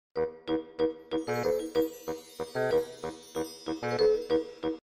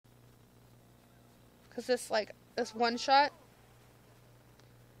Is this, like, this one shot?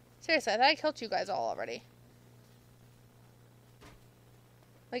 Seriously, I thought I killed you guys all already.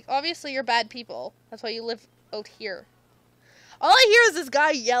 Like, obviously you're bad people. That's why you live out here. All I hear is this guy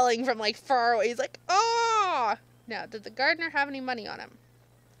yelling from, like, far away. He's like, oh! Now, did the gardener have any money on him?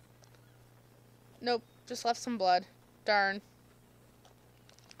 Nope. Just left some blood. Darn.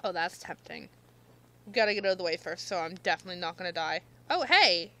 Oh, that's tempting. Gotta get out of the way first, so I'm definitely not gonna die. Oh,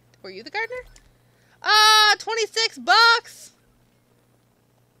 hey! Were you the gardener? Ah, 26 bucks!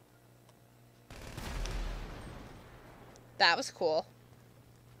 That was cool.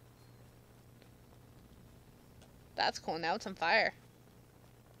 That's cool. Now it's on fire.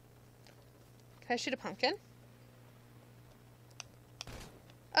 Can I shoot a pumpkin?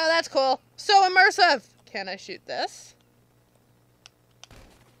 Oh, that's cool. So immersive! Can I shoot this?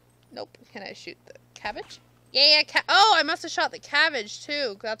 Nope. Can I shoot the cabbage? Yeah, oh, I must have shot the cabbage,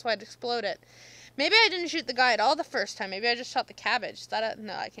 too. That's why it exploded. Maybe I didn't shoot the guy at all the first time. Maybe I just shot the cabbage. Is that a...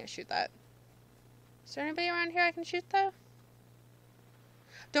 No, I can't shoot that. Is there anybody around here I can shoot, though?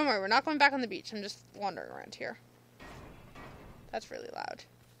 Don't worry, we're not going back on the beach. I'm just wandering around here. That's really loud.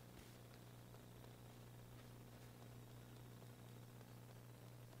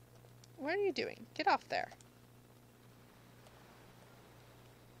 What are you doing? Get off there.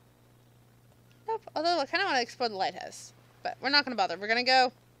 Nope. Although I kind of want to explore the lighthouse. But we're not going to bother. We're going to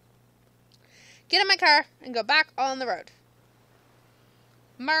go get in my car and go back on the road.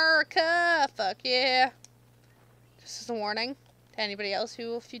 America! Fuck yeah. Just as a warning to anybody else who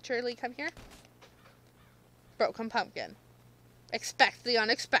will futurely come here. Broken pumpkin. Expect the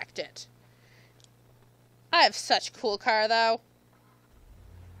unexpected. I have such a cool car, though.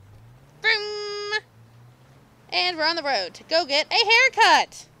 Vroom! And we're on the road to go get a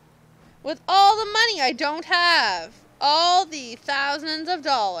haircut. With all the money I don't have. All the thousands of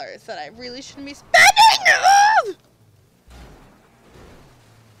dollars that I really shouldn't be spending.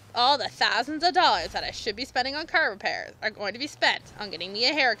 All the thousands of dollars that I should be spending on car repairs are going to be spent on getting me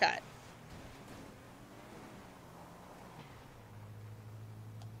a haircut.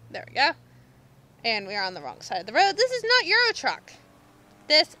 There we go. And we are on the wrong side of the road. This is not Euro Truck.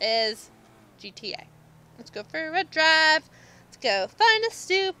 This is GTA. Let's go for a drive. Let's go find a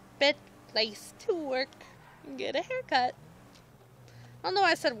stupid place to work and get a haircut. I don't know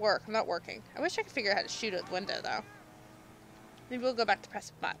why I said work. I'm not working. I wish I could figure out how to shoot out the window, though. Maybe we'll go back to press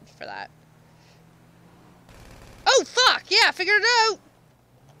a button for that. Oh, fuck! Yeah, I figured it out!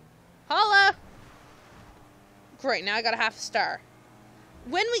 Holla! Great, now I got a half a star.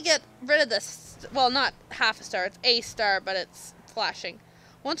 When we get rid of this, well, not half a star, it's a star, but it's flashing.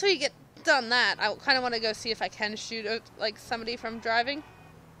 Once we get done that, I kind of want to go see if I can shoot out, like, somebody from driving.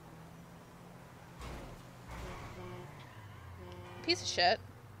 Piece of shit.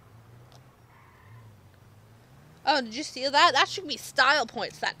 Oh, did you see that? That should be style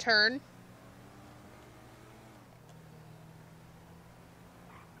points, that turn.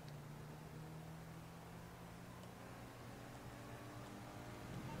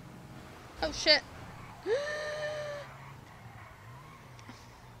 Oh, shit.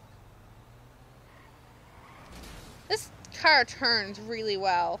 This car turns really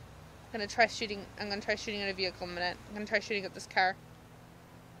well. I'm gonna try shooting at a vehicle in a minute. I'm gonna try shooting at this car.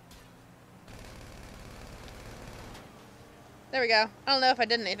 There we go. I don't know if I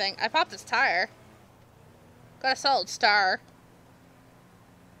did anything. I popped this tire. Got a solid star.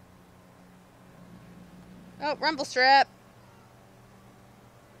 Oh, rumble strip.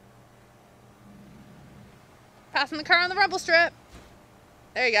 Passing the car on the rumble strip.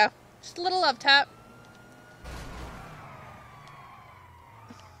 There you go. Just a little love tap.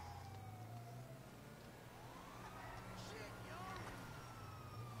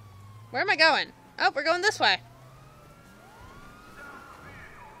 Where am I going? Oh, we're going this way.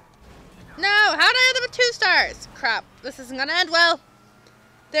 No, how did I end up with 2 stars? Crap, this isn't gonna end well.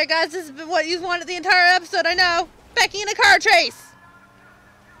 There, guys, this is what you wanted the entire episode, I know. Becky in a car chase.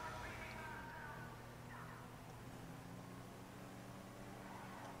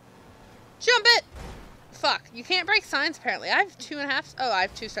 Jump it! Fuck, you can't break signs, apparently. I have 2.5... Oh, I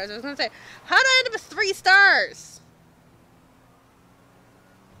have 2 stars. I was gonna say, how did I end up with 3 stars?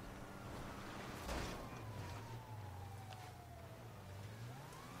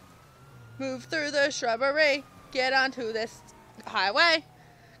 Move through the shrubbery. Get onto this highway.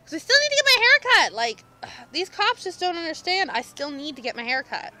 Because I still need to get my hair cut. Like, these cops just don't understand. I still need to get my hair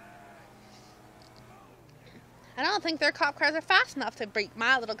cut. I don't think their cop cars are fast enough to break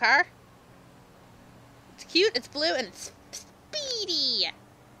my little car. It's cute, it's blue, and it's speedy.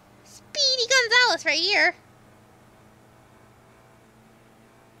 Speedy Gonzales right here.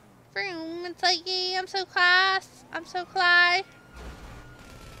 Vroom. It's like, yeah, I'm so class. I'm so class.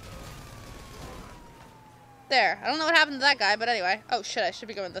 There. I don't know what happened to that guy, but anyway. Oh, shit. I should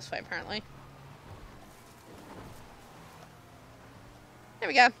be going this way, apparently. There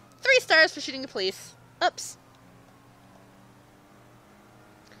we go. 3 stars for shooting the police. Oops.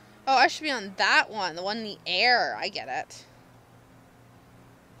 Oh, I should be on that one. The one in the air. I get it.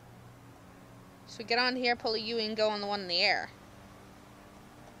 So get on here, pull a U, and go on the one in the air.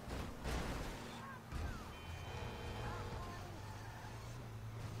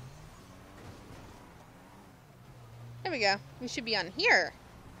 There we go. We should be on here.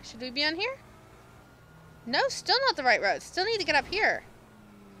 Should we be on here? No, still not the right road. Still need to get up here.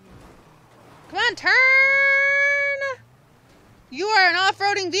 Come on, turn! You are an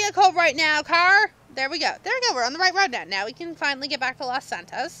off-roading vehicle right now, car. There we go. There we go. We're on the right road now. Now we can finally get back to Los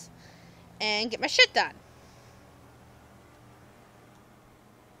Santos and get my shit done.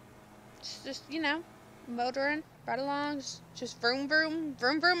 Just you know, motoring right along. Just vroom, vroom.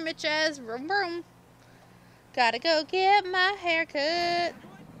 Vroom, vroom, bitches. Vroom, vroom. Gotta go get my haircut.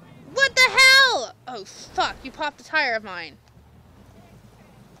 What the hell? Oh, fuck. You popped a tire of mine.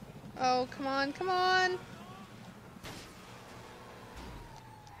 Oh, come on, come on.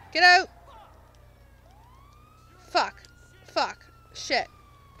 Get out. Fuck. Fuck. Shit.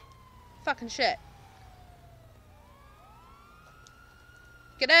 Fucking shit.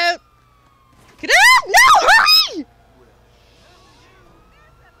 Get out. Get out! No, hurry!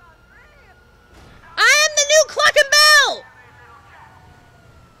 I am the new Cluck and Bell!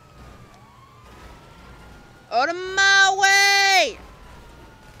 Out of my way!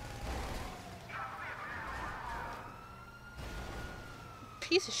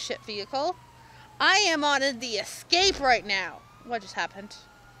 Piece of shit vehicle. I am on the escape right now. What just happened?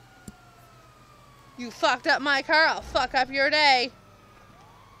 You fucked up my car, I'll fuck up your day.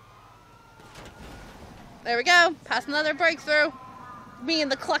 There we go. Pass another breakthrough. Me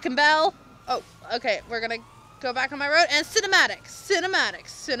and the Cluck and Bell. Oh, okay. We're gonna go back on my road and cinematic. Cinematic.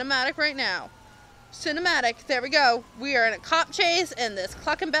 Cinematic right now. Cinematic. There we go. We are in a cop chase in this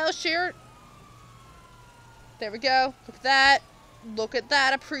Cluck and Bell shirt. There we go. Look at that. Look at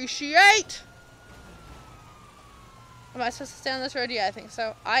that. Appreciate. Am I supposed to stay on this road? Yeah, I think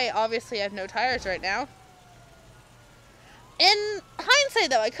so. I obviously have no tires right now. In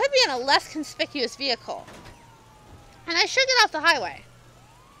hindsight, though, I could be in a less conspicuous vehicle. And I should get off the highway.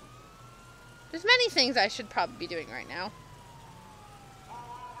 There's many things I should probably be doing right now.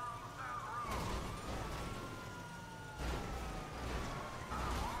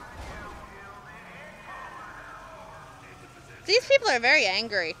 These people are very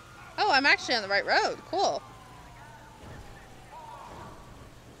angry. Oh, I'm actually on the right road. Cool.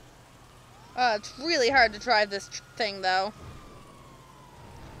 It's really hard to drive this thing, though.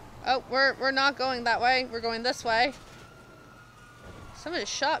 Oh, we're not going that way. We're going this way. Somebody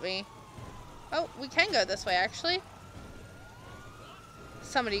shot me. Oh, we can go this way, actually.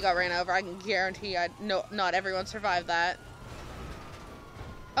 Somebody got ran over. I can guarantee not everyone survived that.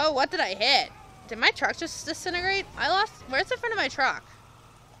 Oh, what did I hit? Did my truck just disintegrate? I lost... Where's the front of my truck?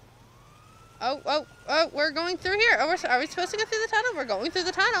 Oh, we're going through here. Oh, are we supposed to go through the tunnel? We're going through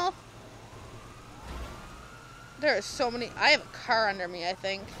the tunnel. There are so many... I have a car under me, I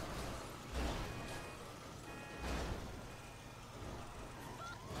think.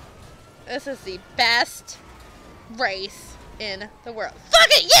 This is the best race in the world. Fuck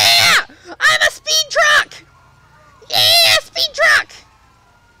it, yeah! I'm a speed truck! Yeah, speed truck!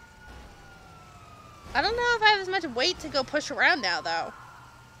 I don't know if I have as much weight to go push around now, though.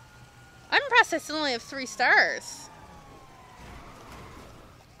 I'm impressed I still only have 3 stars.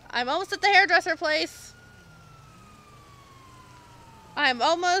 I'm almost at the hairdresser place. I'm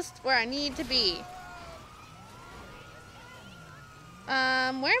almost where I need to be.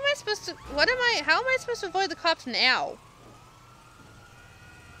 Where am I supposed to... How am I supposed to avoid the cops now?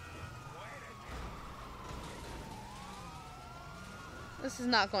 This is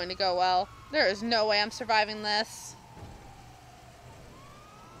not going to go well. There is no way I'm surviving this.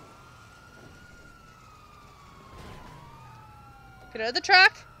 Get out of the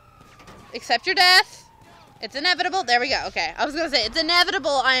truck. Accept your death. It's inevitable. There we go. Okay. I was going to say, it's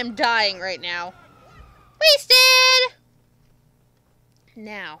inevitable. I am dying right now. Wasted!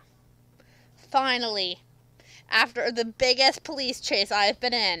 Now, finally, after the biggest police chase I've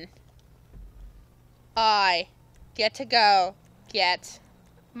been in, I get to go get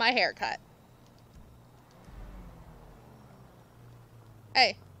my haircut.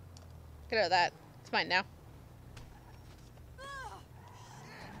 Hey, get out of that. It's mine now.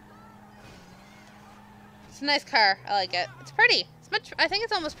 It's a nice car. I like it. It's pretty. It's I think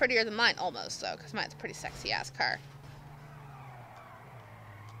it's almost prettier than mine, almost, though, because mine's a pretty sexy-ass car.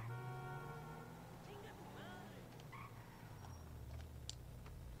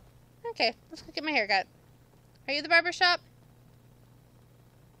 Okay, let's go get my hair cut. Are you the barber shop?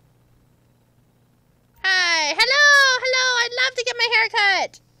 Hi! Hello! Hello! I'd love to get my hair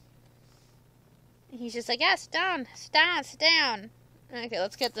cut! He's just like, yeah, sit down. Sit down. Okay,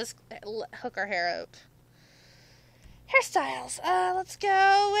 let's get this, hook our hair out. Hairstyles. Let's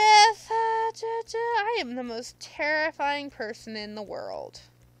go with, I am the most terrifying person in the world.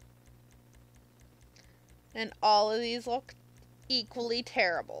 And all of these look equally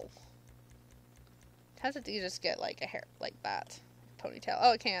terrible. How did you just get, like, a hair like that? Ponytail.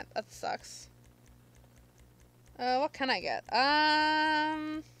 Oh, it can't. That sucks. What can I get?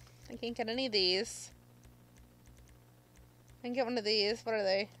 I can't get any of these. I can get one of these. What are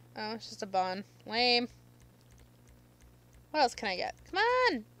they? Oh, it's just a bun. Lame. What else can I get? Come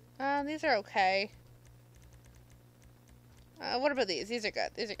on! These are okay. What about these? These are good.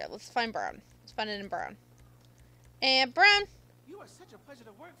 These are good. Let's find brown. Let's find it in brown. And brown. You are such a pleasure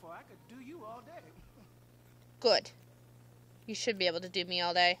to work for. I could do you all day. Good. You should be able to do me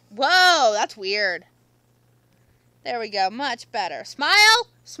all day. Whoa! That's weird. There we go. Much better. Smile!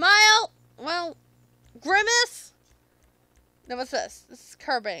 Smile! Well, grimace? No, what's this? This is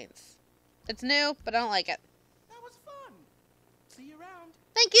Carbane's. It's new, but I don't like it. That was fun. See you around.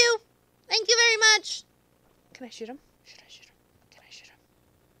 Thank you. Thank you very much. Can I shoot him? Should I shoot him? Can I shoot him?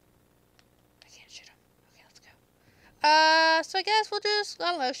 I can't shoot him. Okay, let's go. So I guess we'll just,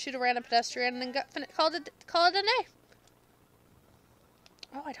 I don't know, shoot a random pedestrian and call it a day.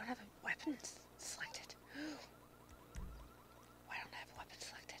 Oh, I don't have a weapon selected. Why don't I have a weapon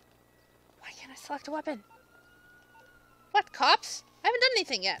selected? Why can't I select a weapon? What, cops? I haven't done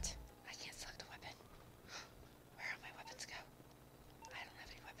anything yet. I can't select a weapon. Where are my weapons go? I don't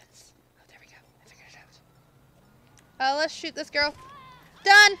have any weapons. Oh, there we go. I figured it out. Let's shoot this girl.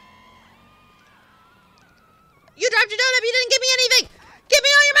 Done! You dropped your donut, but you didn't give me anything! Give me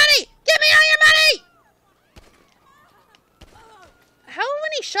all your money! Give me all your money! How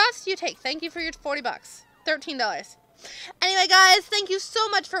many shots do you take? Thank you for your 40 bucks. $13. Anyway, guys, thank you so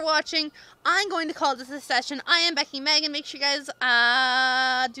much for watching. I'm going to call this a session. I am Becky Megan. Make sure you guys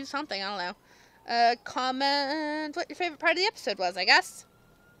do something. I don't know. Comment what your favorite part of the episode was, I guess.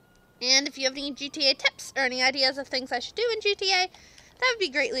 And if you have any GTA tips or any ideas of things I should do in GTA, that would be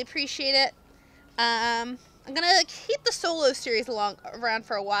greatly appreciated. I'm going to keep the solo series around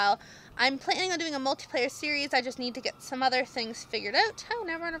for a while. I'm planning on doing a multiplayer series. I just need to get some other things figured out. Oh,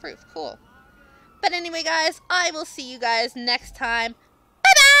 now we're on a roof. Cool. But anyway, guys, I will see you guys next time.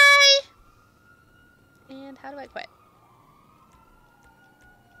 Bye-bye! And how do I quit?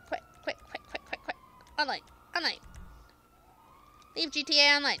 Quit. Online. Leave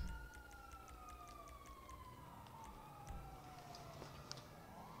GTA online.